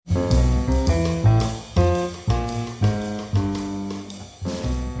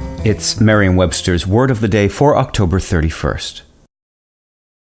It's Merriam-Webster's Word of the Day for October 31st.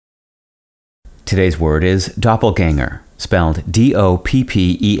 Today's word is doppelgänger, spelled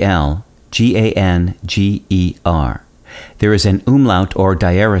D-O-P-P-E-L-G-A-N-G-E-R. There is an umlaut or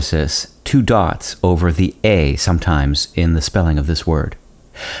diaresis, 2 dots, over the A sometimes in the spelling of this word.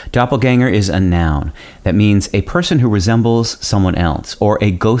 Doppelgänger is a noun that means a person who resembles someone else or a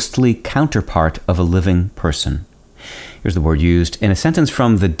ghostly counterpart of a living person. Here's the word used in a sentence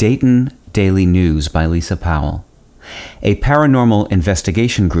from the Dayton Daily News by Lisa Powell. A paranormal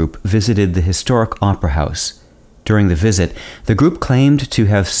investigation group visited the historic Opera House. During the visit, the group claimed to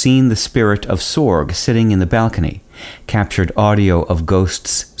have seen the spirit of Sorg sitting in the balcony, captured audio of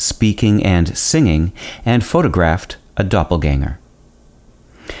ghosts speaking and singing, and photographed a doppelganger.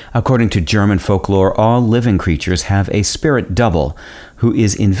 According to German folklore, all living creatures have a spirit double who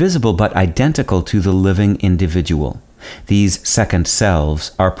is invisible but identical to the living individual. These second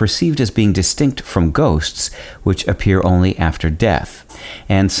selves are perceived as being distinct from ghosts, which appear only after death,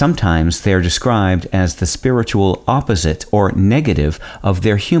 and sometimes they are described as the spiritual opposite or negative of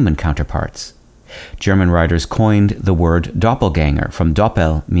their human counterparts. German writers coined the word doppelgänger from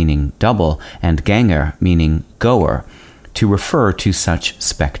doppel, meaning double, and Gänger, meaning goer, to refer to such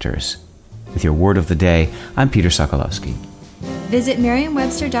specters. With your Word of the Day, I'm Peter Sokolowski. Visit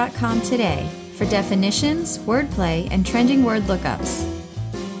Merriam-Webster.com today for definitions, wordplay, and trending word lookups.